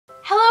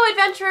Hello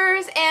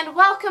adventurers, and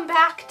welcome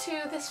back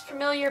to this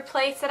familiar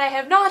place that I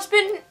have not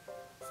been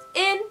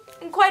in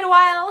quite a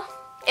while.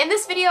 In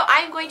this video I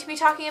am going to be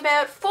talking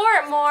about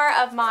 4 more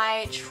of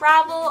my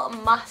travel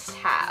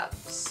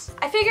must-haves.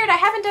 I figured I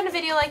haven't done a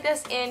video like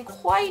this in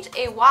quite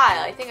a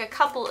while, I think a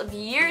couple of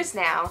years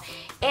now,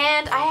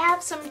 and I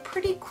have some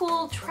pretty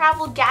cool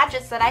travel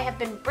gadgets that I have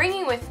been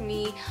bringing with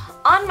me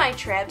on my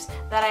trips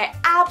that I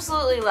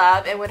absolutely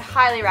love and would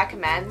highly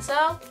recommend,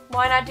 so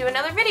why not do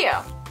another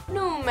video?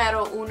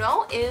 Numero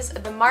uno is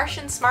the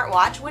Martian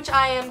smartwatch, which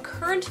I am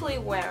currently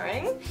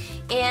wearing,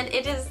 and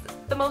it is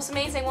the most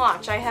amazing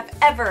watch I have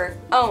ever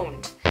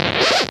owned,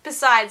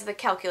 besides the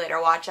calculator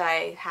watch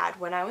I had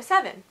when I was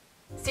 7.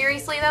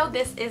 Seriously though,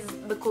 this is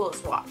the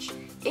coolest watch.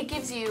 It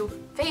gives you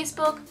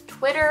Facebook,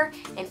 Twitter,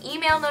 and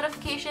email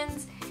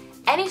notifications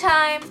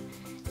anytime,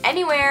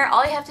 anywhere.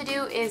 All you have to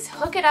do is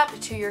hook it up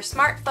to your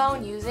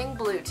smartphone using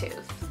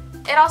Bluetooth.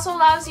 It also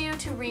allows you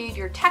to read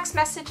your text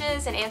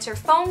messages and answer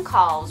phone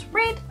calls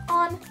right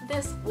on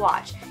this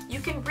watch. You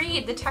can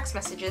read the text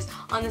messages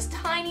on this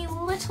tiny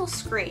little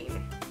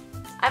screen.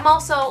 I'm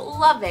also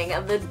loving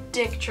the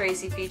Dick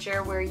Tracy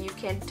feature where you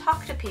can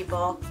talk to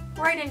people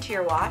right into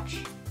your watch.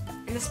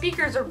 And the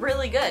speakers are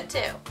really good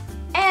too.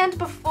 And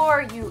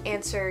before you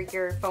answer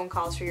your phone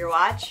calls for your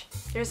watch,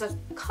 there's a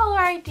caller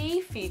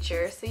ID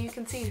feature so you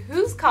can see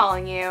who's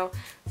calling you,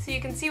 so you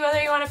can see whether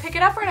you want to pick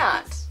it up or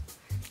not.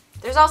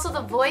 There's also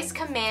the voice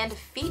command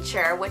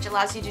feature, which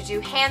allows you to do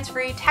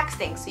hands-free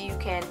texting, so you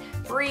can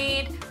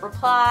read,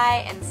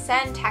 reply, and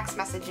send text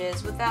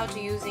messages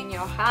without using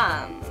your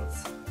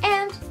hands.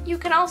 And you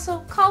can also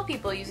call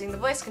people using the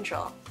voice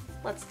control.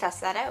 Let's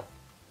test that out.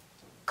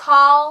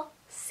 Call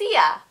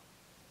Sia.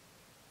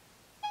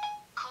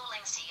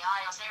 Calling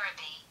CI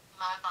therapy,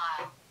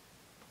 mobile.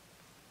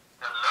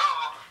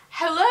 Hello.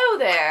 Hello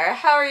there.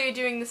 How are you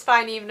doing this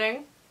fine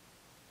evening?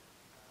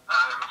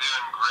 I'm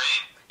doing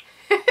great.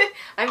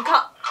 Am I gonna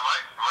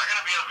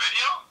be on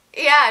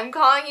video? Yeah, I'm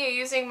calling you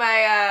using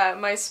my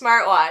my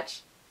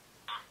smartwatch.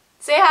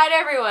 Say hi to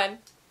everyone.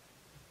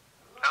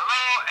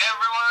 Hello,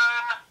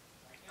 everyone.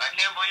 I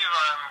can't believe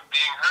I'm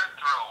being heard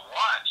through a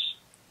watch.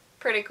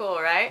 Pretty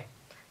cool, right?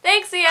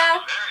 Thanks, Sia.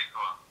 Very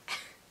cool.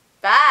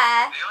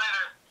 Bye. See you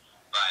later.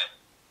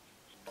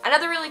 Bye.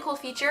 Another really cool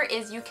feature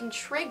is you can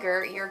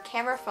trigger your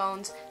camera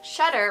phone's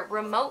shutter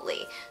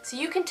remotely. So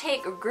you can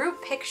take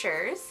group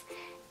pictures,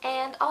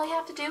 and all you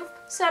have to do,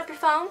 set up your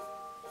phone,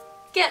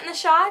 get in the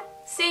shot,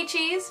 say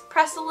cheese,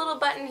 press the little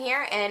button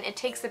here, and it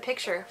takes the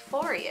picture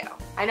for you.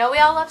 I know we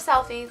all love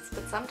selfies,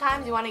 but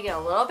sometimes you want to get a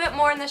little bit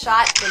more in the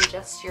shot than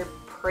just your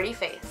pretty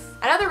face.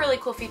 Another really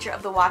cool feature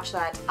of the watch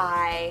that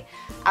I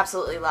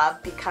absolutely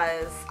love,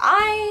 because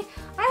I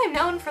am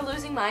known for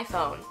losing my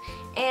phone.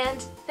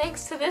 And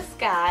thanks to this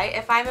guy,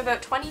 if I'm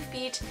about 20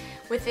 feet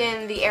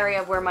within the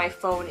area where my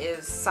phone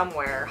is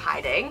somewhere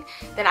hiding,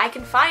 then I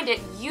can find it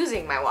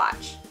using my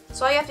watch.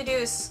 So all you have to do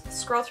is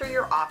scroll through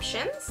your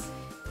options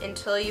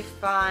until you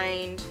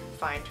find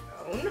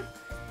phone,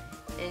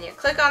 and you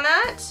click on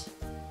that,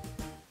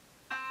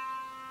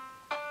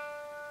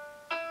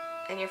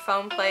 and your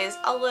phone plays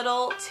a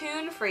little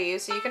tune for you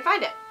so you can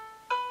find it.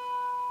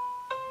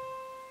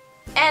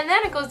 And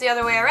then it goes the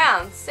other way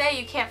around. Say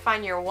you can't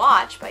find your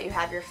watch but you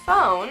have your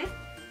phone,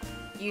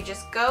 you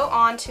just go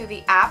on to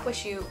the app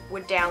which you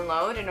would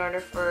download in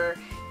order for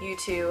you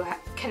to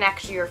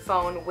connect your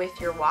phone with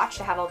your watch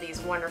to have all these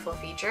wonderful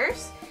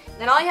features.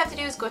 Then all you have to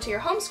do is go to your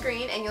home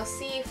screen and you'll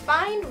see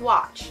Find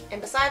Watch, and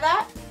beside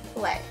that,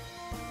 Play.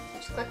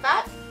 Just click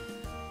that.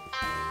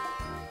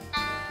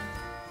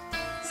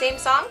 Same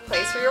song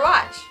plays for your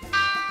watch.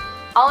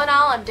 All in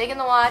all, I'm digging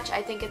the watch.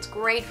 I think it's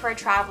great for a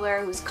traveler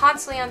who's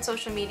constantly on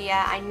social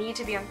media. I need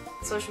to be on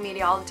social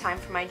media all the time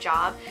for my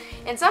job.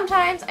 And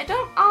sometimes I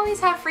don't always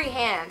have free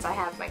hands. I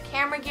have my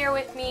camera gear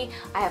with me,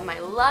 I have my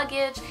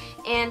luggage,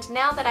 and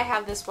now that I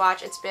have this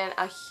watch, it's been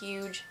a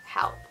huge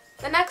help.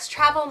 The next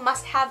travel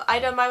must-have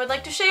item I would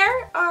like to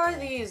share are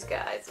these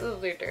guys. Ooh,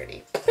 they're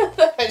dirty.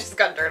 I just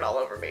got dirt all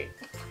over me.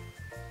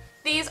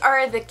 These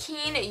are the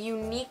Keen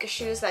Unique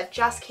shoes that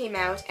just came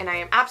out, and I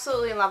am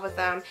absolutely in love with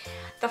them.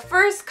 The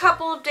first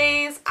couple of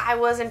days I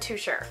wasn't too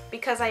sure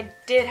because I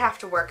did have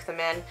to work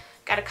them in.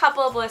 Got a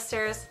couple of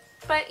blisters,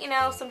 but you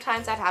know,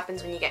 sometimes that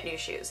happens when you get new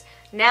shoes.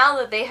 Now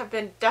that they have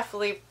been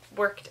definitely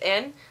worked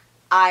in,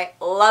 I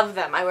love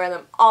them. I wear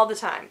them all the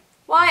time.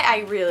 Why I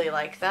really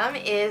like them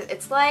is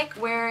it's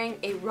like wearing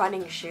a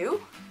running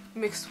shoe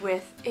mixed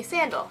with a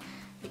sandal,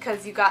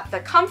 because you got the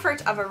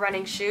comfort of a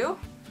running shoe,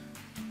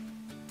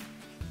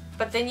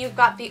 but then you've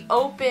got the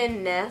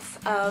openness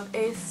of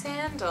a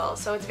sandal,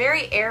 so it's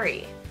very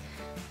airy.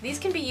 These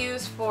can be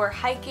used for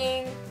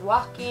hiking,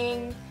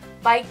 walking,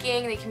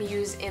 biking, they can be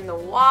used in the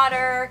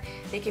water,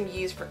 they can be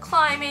used for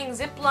climbing,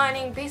 zip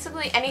lining,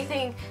 basically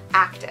anything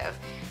active.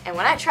 And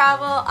when I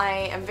travel,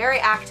 I am very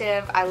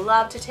active. I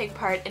love to take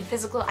part in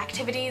physical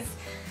activities.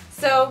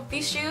 So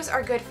these shoes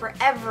are good for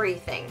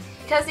everything.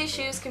 Because these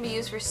shoes can be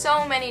used for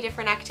so many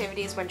different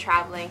activities when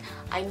traveling,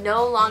 I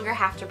no longer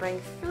have to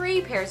bring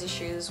 3 pairs of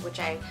shoes, which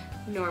I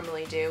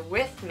normally do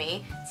with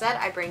me. Instead,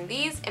 I bring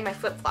these in my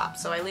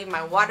flip-flops, so I leave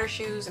my water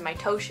shoes and my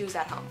toe shoes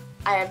at home.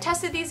 I have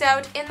tested these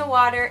out in the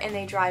water and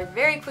they dry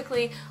very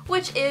quickly,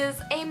 which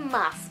is a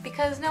must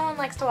because no one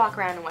likes to walk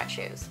around in wet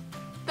shoes.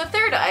 The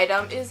third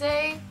item is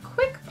a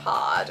quick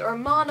pod or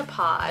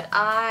monopod.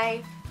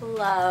 I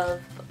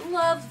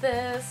love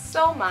this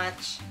so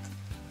much.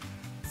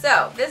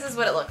 So this is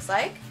what it looks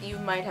like. You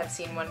might have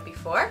seen one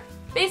before.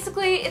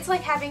 Basically, it's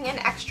like having an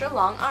extra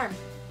long arm.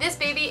 This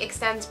baby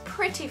extends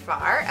pretty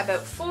far,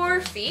 about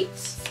 4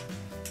 feet.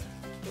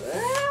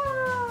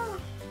 Wow.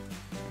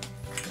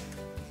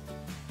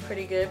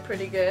 Pretty good,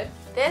 pretty good.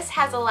 This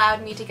has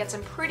allowed me to get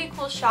some pretty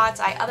cool shots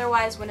I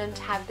otherwise wouldn't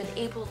have been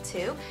able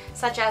to,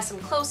 such as some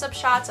close-up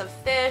shots of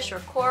fish or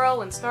coral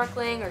when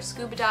snorkeling or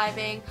scuba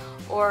diving,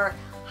 or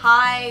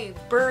high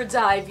bird's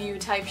eye view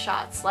type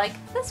shots like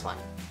this one.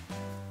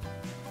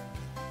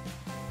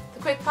 The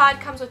Quick Pod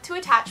comes with 2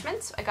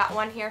 attachments. I got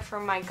one here for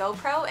my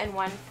GoPro and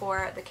one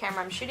for the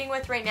camera I'm shooting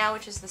with right now,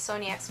 which is the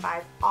Sony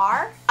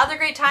X5R. Other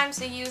great times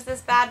to use this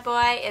bad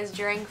boy is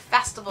during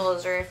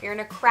festivals or if you're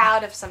in a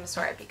crowd of some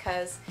sort,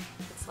 because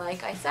it's,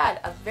 like I said,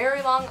 a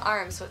very long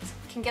arm, so it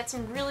can get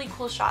some really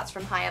cool shots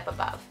from high up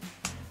above.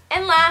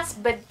 And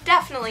last, but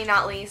definitely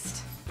not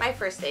least, my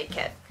first aid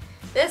kit.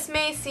 This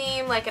may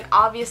seem like an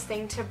obvious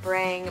thing to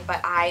bring, but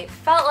I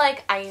felt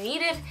like I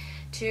needed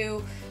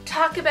to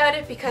talk about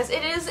it because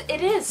it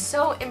is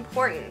so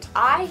important.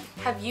 I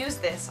have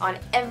used this on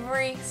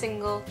every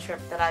single trip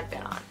that I've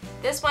been on.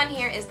 This one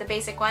here is the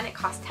basic one. It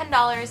cost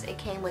 $10. It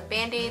came with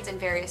band-aids in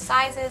various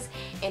sizes,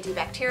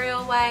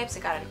 antibacterial wipes,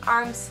 I got an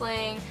arm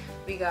sling,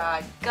 we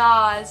got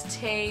gauze,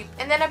 tape,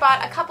 and then I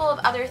bought a couple of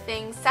other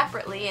things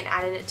separately and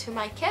added it to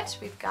my kit.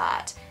 We've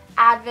got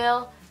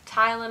Advil,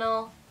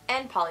 Tylenol,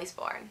 and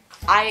Polysporin.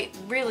 I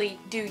really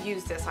do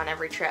use this on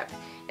every trip.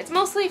 It's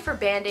mostly for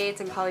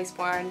band-aids and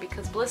Polysporin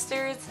because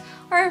blisters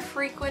are a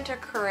frequent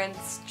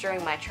occurrence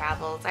during my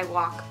travels. I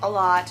walk a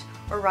lot,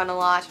 or run a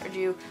lot, or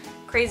do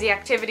crazy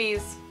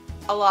activities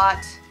a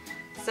lot,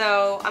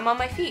 so I'm on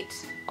my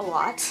feet a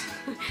lot,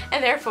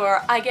 and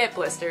therefore I get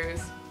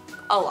blisters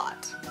a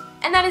lot.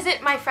 And that is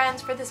it, my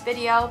friends, for this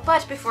video,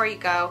 but before you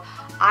go,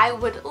 I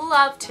would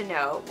love to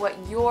know what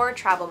your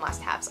travel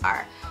must-haves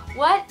are.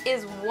 What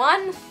is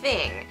one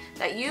thing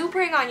that you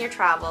bring on your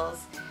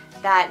travels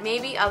that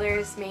maybe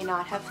others may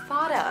not have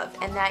thought of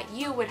and that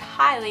you would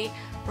highly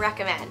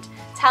recommend?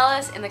 Tell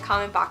us in the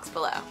comment box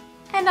below.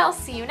 And I'll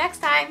see you next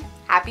time.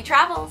 Happy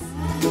travels!